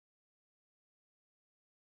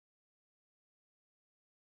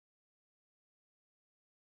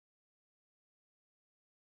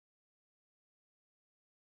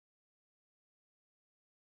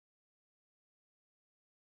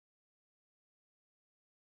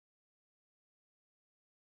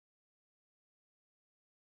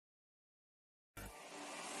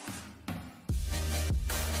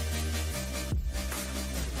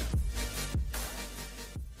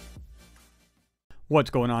What's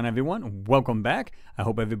going on, everyone? Welcome back. I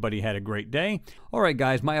hope everybody had a great day. All right,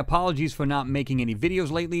 guys, my apologies for not making any videos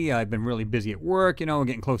lately. I've been really busy at work,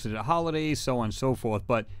 getting closer to the holidays, so on and so forth,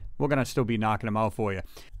 but we're going to still be knocking them out for you.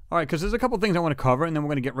 All right, because there's a couple things I want to cover, and then we're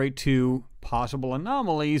going to get right to possible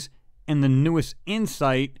anomalies and the newest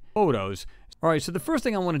InSight photos. All right, so the first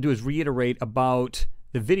thing I want to do is reiterate about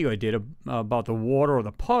the video I did about the water or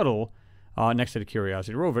the puddle next to the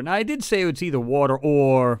Curiosity rover. Now, I did say it's either water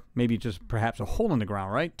or maybe just perhaps a hole in the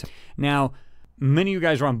ground, right? Now, many of you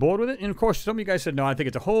guys are on board with it, and of course, some of you guys said, no, I think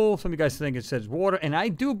it's a hole. Some of you guys think it says water, and I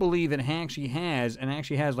do believe it actually has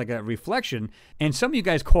like a reflection, and some of you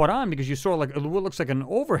guys caught on because you saw like what looks like an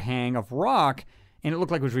overhang of rock, and it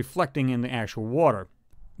looked like it was reflecting in the actual water.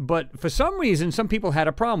 But for some reason, some people had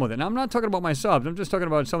a problem with it. Now, I'm not talking about my subs. I'm just talking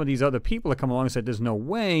about some of these other people that come along and said there's no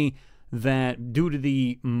way that due to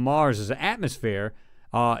the Mars' atmosphere,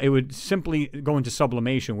 it would simply go into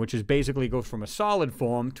sublimation, which is basically goes from a solid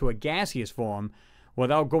form to a gaseous form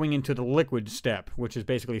without going into the liquid step, which is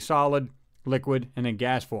basically solid, liquid, and then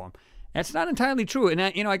gas form. That's not entirely true. And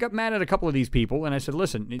I got mad at a couple of these people, and I said,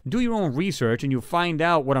 listen, do your own research, and you'll find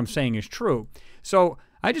out what I'm saying is true. So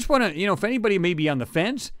I just want to, if anybody may be on the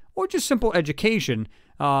fence, or just simple education,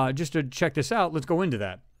 just to check this out, let's go into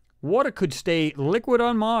that. Water could stay liquid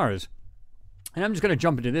on Mars. And I'm just going to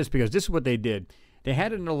jump into this because this is what they did. They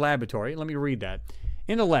had it in a laboratory. Let me read that.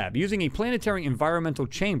 In the lab, using a planetary environmental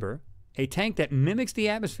chamber, a tank that mimics the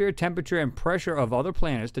atmosphere, temperature, and pressure of other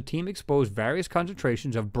planets, the team exposed various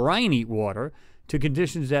concentrations of briny water to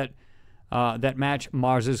conditions that match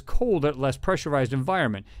Mars's colder, less pressurized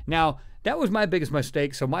environment. Now, that was my biggest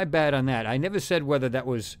mistake, so my bad on that. I never said whether that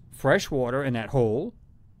was fresh water in that hole,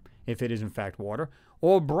 if it is in fact water,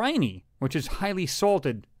 or briny, which is highly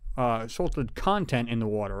salted content in the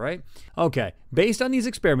water, right? Okay, based on these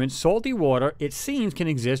experiments, salty water, it seems, can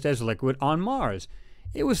exist as liquid on Mars.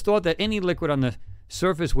 It was thought that any liquid on the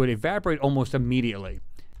surface would evaporate almost immediately.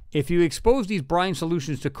 If you expose these brine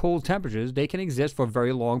solutions to cold temperatures, they can exist for a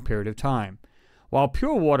very long period of time. While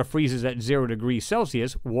pure water freezes at 0 degrees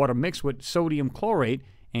Celsius, water mixed with sodium chlorate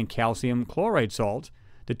and calcium chloride salts,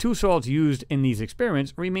 the two salts used in these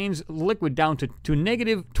experiments, remains liquid down to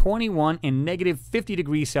 -21 and -50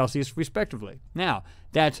 degrees Celsius, respectively. Now,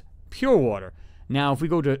 that's pure water. Now, if we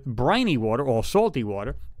go to briny water or salty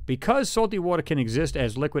water, because salty water can exist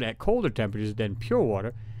as liquid at colder temperatures than pure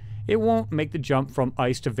water, it won't make the jump from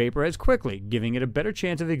ice to vapor as quickly, giving it a better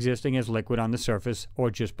chance of existing as liquid on the surface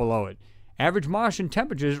or just below it. Average Martian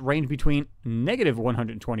temperatures range between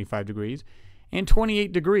 -125 degrees and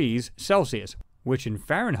 28 degrees Celsius, which in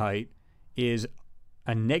Fahrenheit is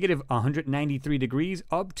a -193 degrees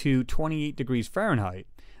up to 28 degrees Fahrenheit,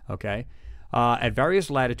 okay, at various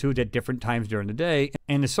latitudes at different times during the day,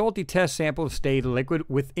 and the salty test samples stayed liquid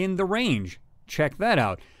within the range. Check that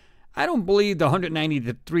out. I don't believe the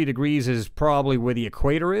 193 degrees is probably where the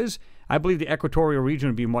equator is. I believe the equatorial region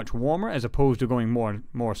would be much warmer as opposed to going more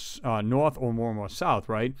north or more south,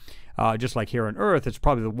 right? Just like here on Earth, it's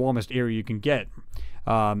probably the warmest area you can get.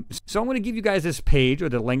 So I'm going to give you guys this page or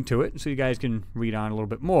the link to it so you guys can read on a little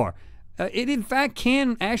bit more. It, in fact,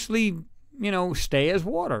 can actually, stay as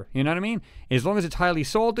water. You know what I mean? As long as it's highly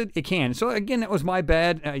salted, it can. So, again, that was my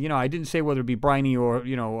bad. I didn't say whether it be briny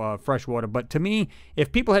or, fresh water. But to me,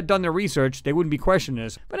 if people had done their research, they wouldn't be questioning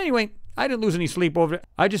this. But anyway, I didn't lose any sleep over it.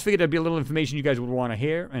 I just figured there'd be a little information you guys would want to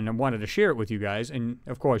hear, and I wanted to share it with you guys. And,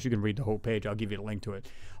 of course, you can read the whole page. I'll give you a link to it.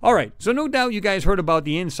 All right. So, no doubt you guys heard about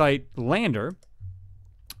the InSight lander,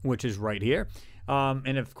 which is right here.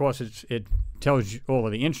 And, of course, it tells you all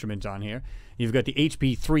of the instruments on here. You've got the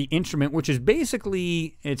HP3 instrument, which is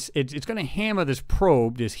basically, it's going to hammer this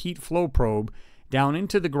probe, this heat flow probe, down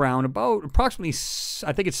into the ground about approximately,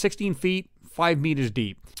 I think it's 16 feet, 5 meters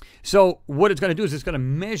deep. So what it's going to do is it's going to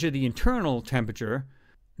measure the internal temperature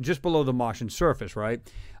just below the Martian surface, right?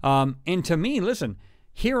 And to me, listen,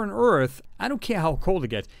 here on Earth, I don't care how cold it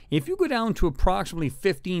gets. If you go down to approximately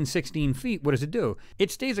 15, 16 feet, what does it do?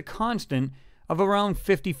 It stays a constant of around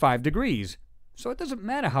 55 degrees. So it doesn't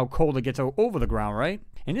matter how cold it gets over the ground, right?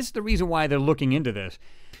 And this is the reason why they're looking into this.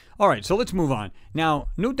 All right, so let's move on. Now,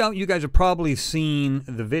 no doubt you guys have probably seen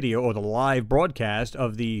the video or the live broadcast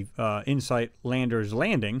of the InSight lander's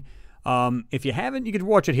landing. If you haven't, you can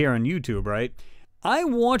watch it here on YouTube, right? I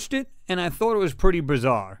watched it, and I thought it was pretty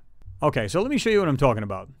bizarre. Okay, so let me show you what I'm talking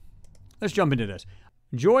about. Let's jump into this.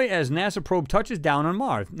 Joy as NASA probe touches down on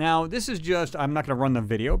Mars. Now, this is just, I'm not going to run the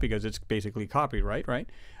video because it's basically copyright, right?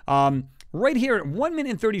 Right here at 1 minute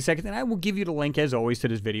and 30 seconds, and I will give you the link as always to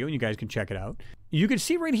this video, and you guys can check it out. You can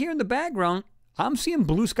see right here in the background, I'm seeing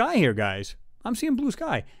blue sky here, guys. I'm seeing blue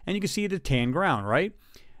sky, and you can see the tan ground, right?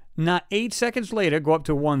 Not 8 seconds later, go up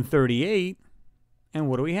to 138, and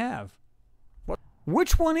what do we have?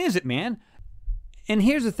 Which one is it, man? And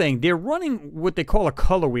here's the thing. They're running what they call a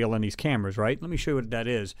color wheel on these cameras, right? Let me show you what that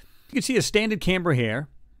is. You can see a standard camera here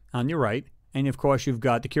on your right, and of course you've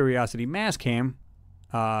got the Curiosity mass cam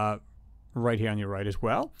right here on your right as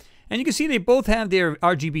well. And you can see they both have their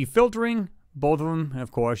RGB filtering, both of them. And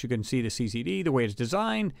of course, you can see the CCD, the way it's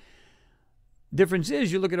designed. Difference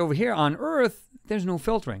is, you look at over here on Earth, there's no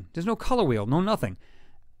filtering. There's no color wheel, no nothing.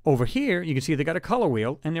 Over here, you can see they got a color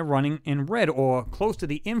wheel, and they're running in red or close to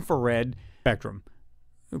the infrared spectrum.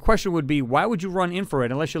 The question would be, why would you run infrared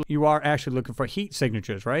unless you are actually looking for heat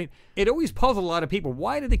signatures, right? It always puzzled a lot of people.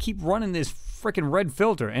 Why do they keep running this freaking red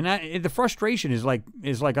filter? And the frustration is like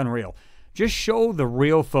unreal. Just show the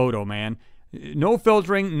real photo, man. No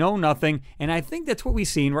filtering, no nothing. And I think that's what we've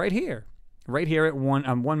seen right here. Right here at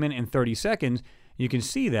 1 minute and 30 seconds. You can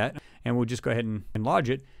see that. And we'll just go ahead and enlarge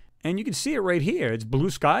it. And you can see it right here. It's blue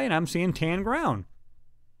sky, and I'm seeing tan ground.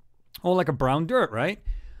 Oh, like a brown dirt, right?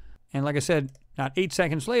 And like I said, not 8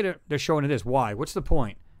 seconds later, they're showing it this. Why? What's the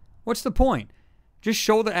point? What's the point? Just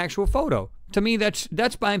show the actual photo. To me, that's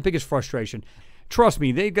my biggest frustration. Trust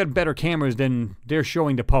me, they've got better cameras than they're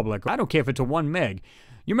showing the public. I don't care if it's a 1 meg.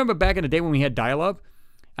 You remember back in the day when we had dial-up?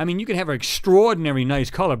 I mean, you could have an extraordinary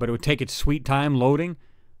nice color, but it would take its sweet time loading.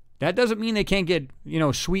 That doesn't mean they can't get,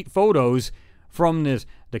 sweet photos from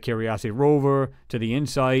the Curiosity rover to the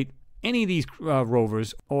InSight, any of these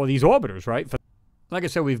rovers or these orbiters, right? Like I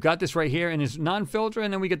said, we've got this right here, and it's non-filter,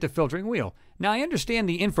 and then we get the filtering wheel. Now, I understand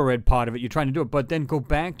the infrared part of it. You're trying to do it, but then go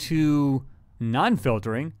back to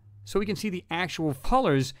non-filtering so we can see the actual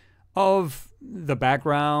colors of the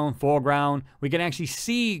background, foreground. We can actually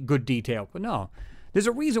see good detail. But no, there's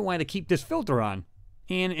a reason why they keep this filter on,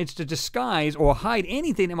 and it's to disguise or hide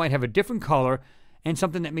anything that might have a different color and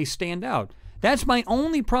something that may stand out. That's my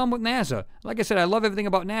only problem with NASA. Like I said, I love everything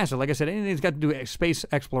about NASA. Like I said, anything that's got to do with space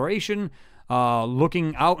exploration,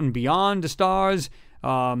 looking out and beyond the stars, so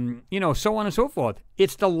on and so forth.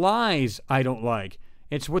 It's the lies I don't like.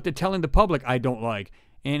 It's what they're telling the public I don't like.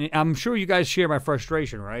 And I'm sure you guys share my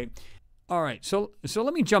frustration, right? All right, so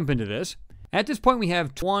let me jump into this. At this point, we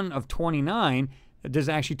have 1 of 29. There's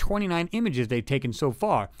actually 29 images they've taken so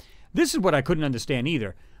far. This is what I couldn't understand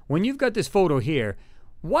either. When you've got this photo here,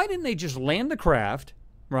 why didn't they just land the craft,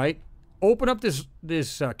 right? Open up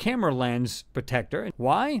this camera lens protector.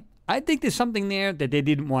 Why? I think there's something there that they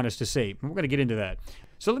didn't want us to see. We're going to get into that.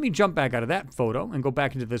 So let me jump back out of that photo and go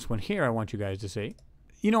back into this one here I want you guys to see.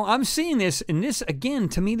 I'm seeing this, and this, again,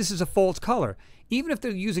 to me, this is a false color. Even if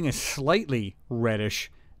they're using a slightly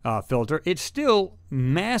reddish filter, it still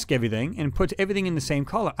masks everything and puts everything in the same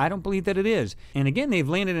color. I don't believe that it is. And again, they've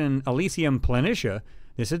landed in Elysium Planitia.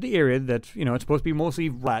 This is the area that's, it's supposed to be mostly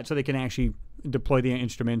flat so they can actually deploy the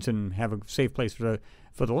instruments and have a safe place for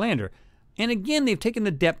the lander. And again, they've taken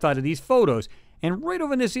the depth out of these photos. And right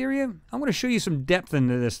over in this area, I'm going to show you some depth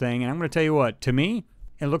into this thing. And I'm going to tell you what, to me,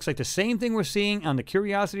 it looks like the same thing we're seeing on the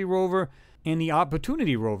Curiosity rover and the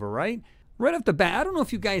Opportunity rover, right? Right off the bat, I don't know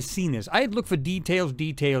if you guys seen this. I had looked for details,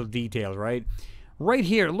 right? Right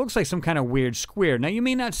here, it looks like some kind of weird square. Now, you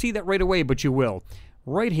may not see that right away, but you will.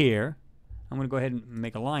 Right here, I'm going to go ahead and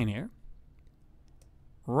make a line here.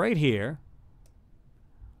 Right here,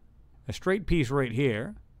 a straight piece right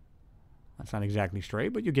here. That's not exactly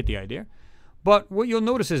straight, but you get the idea. But what you'll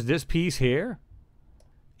notice is this piece here,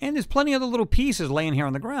 and there's plenty of other little pieces laying here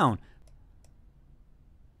on the ground.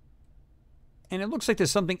 And it looks like there's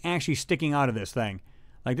something actually sticking out of this thing.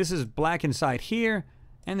 Like this is black inside here,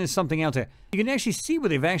 and there's something else there. You can actually see where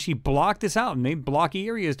they've actually blocked this out and made blocky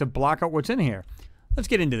areas to block out what's in here. Let's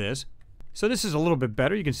get into this. So this is a little bit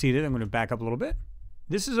better. You can see that. I'm going to back up a little bit.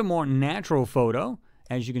 This is a more natural photo.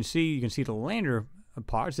 As you can see the lander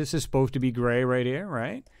parts. This is supposed to be gray right here,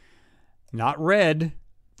 right? Not red.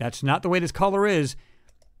 That's not the way this color is.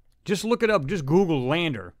 Just look it up. Just Google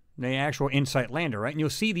lander, the actual InSight lander, right? And you'll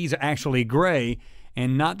see these are actually gray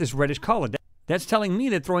and not this reddish color. That's telling me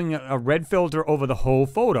they're throwing a red filter over the whole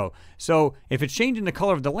photo. So if it's changing the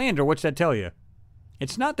color of the lander, what's that tell you?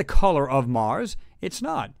 It's not the color of Mars. It's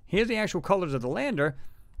not. Here's the actual colors of the lander.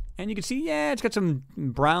 And you can see, yeah, it's got some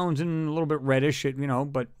browns and a little bit reddish,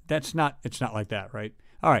 but it's not like that, right?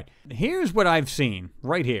 All right, here's what I've seen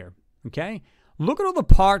right here, okay? Look at all the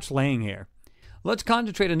parts laying here. Let's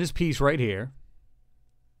concentrate on this piece right here.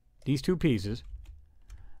 These two pieces.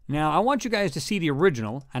 Now, I want you guys to see the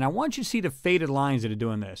original, and I want you to see the faded lines that are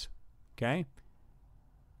doing this, okay?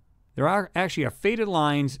 There are actually faded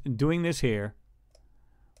lines doing this here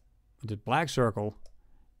with this black circle,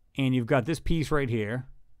 and you've got this piece right here.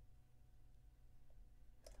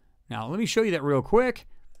 Now, let me show you that real quick.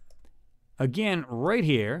 again, right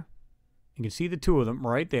here, you can see the two of them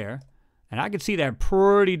right there. And I can see that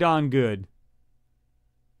pretty darn good.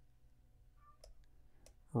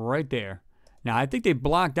 Right there. Now, I think they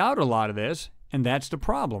blocked out a lot of this, and that's the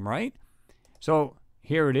problem, right? So,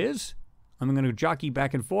 here it is. I'm going to jockey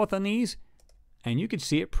back and forth on these, and you can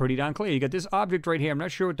see it pretty darn clear. You got this object right here. I'm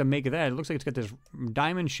not sure what to make of that. It looks like it's got this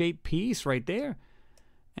diamond-shaped piece right there,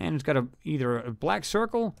 and it's got either a black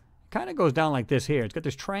circle. It kind of goes down like this here. It's got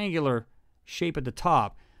this triangular shape at the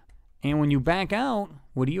top, and when you back out,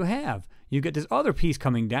 what do you have? You get this other piece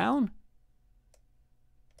coming down,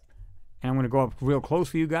 and I'm going to go up real close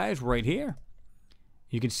for you guys right here.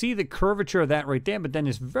 You can see the curvature of that right there, but then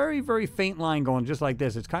this very, very faint line going just like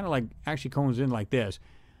this. It's kind of like actually cones in like this.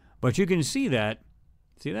 But you can see that.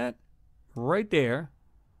 See that? Right there.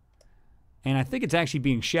 And I think it's actually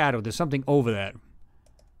being shadowed. There's something over that.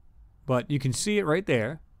 But you can see it right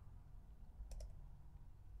there.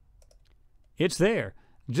 It's there.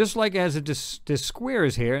 Just like as this square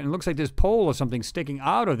is here, and it looks like this pole or something sticking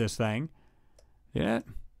out of this thing. Yeah.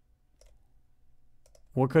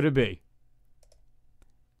 What could it be?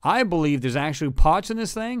 I believe there's actually parts in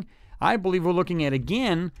this thing. I believe we're looking at,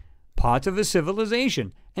 again, parts of a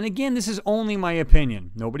civilization. And again, this is only my opinion.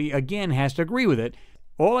 Nobody, again, has to agree with it.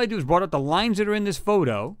 All I do is brought up the lines that are in this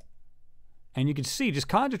photo. And you can see, just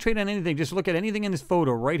concentrate on anything. Just look at anything in this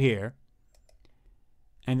photo right here.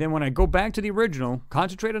 And then when I go back to the original,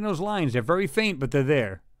 concentrate on those lines. They're very faint, but they're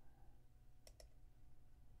there.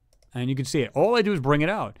 And you can see it. All I do is bring it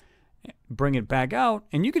out. Bring it back out,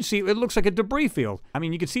 and you can see it looks like a debris field. I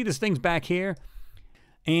mean, you can see this thing's back here,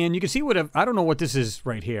 and you can see what I don't know what this is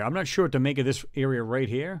right here. I'm not sure what to make of this area right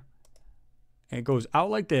here. It goes out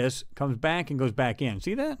like this, comes back, and goes back in.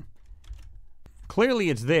 See that? Clearly,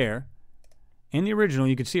 it's there. In the original,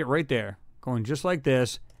 you can see it right there, going just like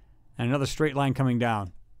this, and another straight line coming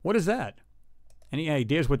down. What is that? Any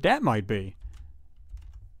ideas what that might be?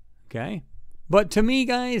 Okay, but to me,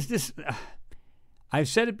 guys, this. I've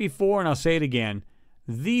said it before and I'll say it again.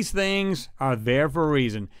 These things are there for a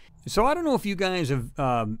reason. So I don't know if you guys have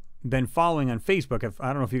been following on Facebook. I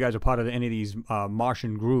don't know if you guys are part of any of these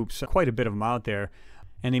Martian groups. Quite a bit of them out there.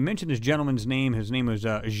 And they mentioned this gentleman's name. His name was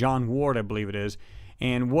Jean Ward, I believe it is.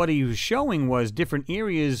 And what he was showing was different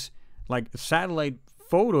areas, like satellite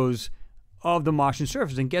photos of the Martian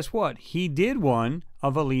surface. And guess what? He did one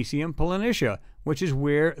of Elysium Planitia, which is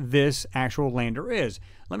where this actual lander is.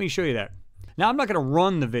 Let me show you that. Now, I'm not going to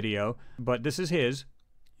run the video, but this is his,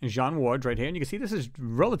 Jean Ward, right here. And you can see this is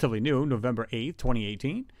relatively new, November 8th,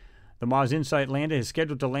 2018. The Mars InSight lander is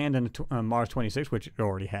scheduled to land on Mars 26, which it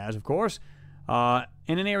already has, of course,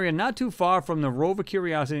 in an area not too far from the rover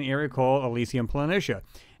Curiosity, an area called Elysium Planitia.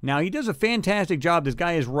 Now, he does a fantastic job. This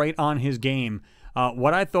guy is right on his game.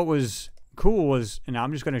 What I thought was cool was, and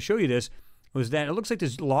I'm just going to show you this, was that it looks like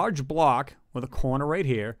this large block with a corner right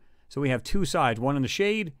here. So we have two sides, one in the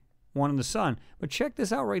shade, one in the sun. But check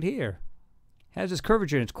this out right here. It has this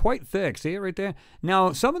curvature, and it's quite thick. See it right there?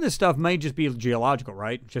 Now, some of this stuff may just be geological,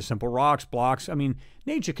 right? Just simple rocks, blocks. I mean,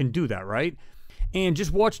 nature can do that, right? And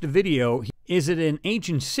just watch the video. Is it an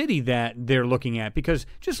ancient city that they're looking at? Because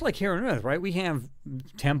just like here on Earth, right, we have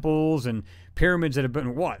temples and pyramids that have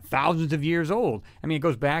been, what, thousands of years old. I mean, it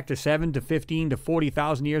goes back to 7 to 15 to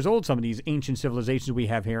 40,000 years old, some of these ancient civilizations we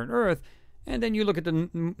have here on Earth. And then you look at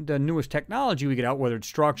the newest technology we get out, whether it's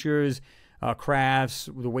structures, crafts,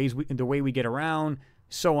 the way we get around,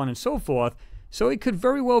 so on and so forth. So it could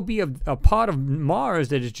very well be a part of Mars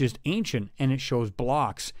that is just ancient, and it shows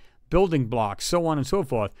blocks, building blocks, so on and so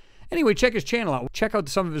forth. Anyway, check his channel out. Check out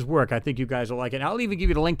some of his work. I think you guys will like it. I'll even give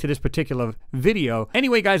you the link to this particular video.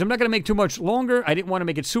 Anyway, guys, I'm not going to make too much longer. I didn't want to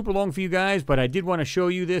make it super long for you guys, but I did want to show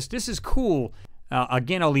you this. This is cool.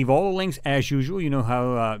 Again, I'll leave all the links as usual. You know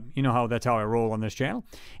how that's how I roll on this channel.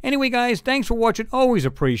 Anyway, guys, thanks for watching. Always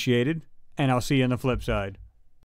appreciated, and I'll see you on the flip side.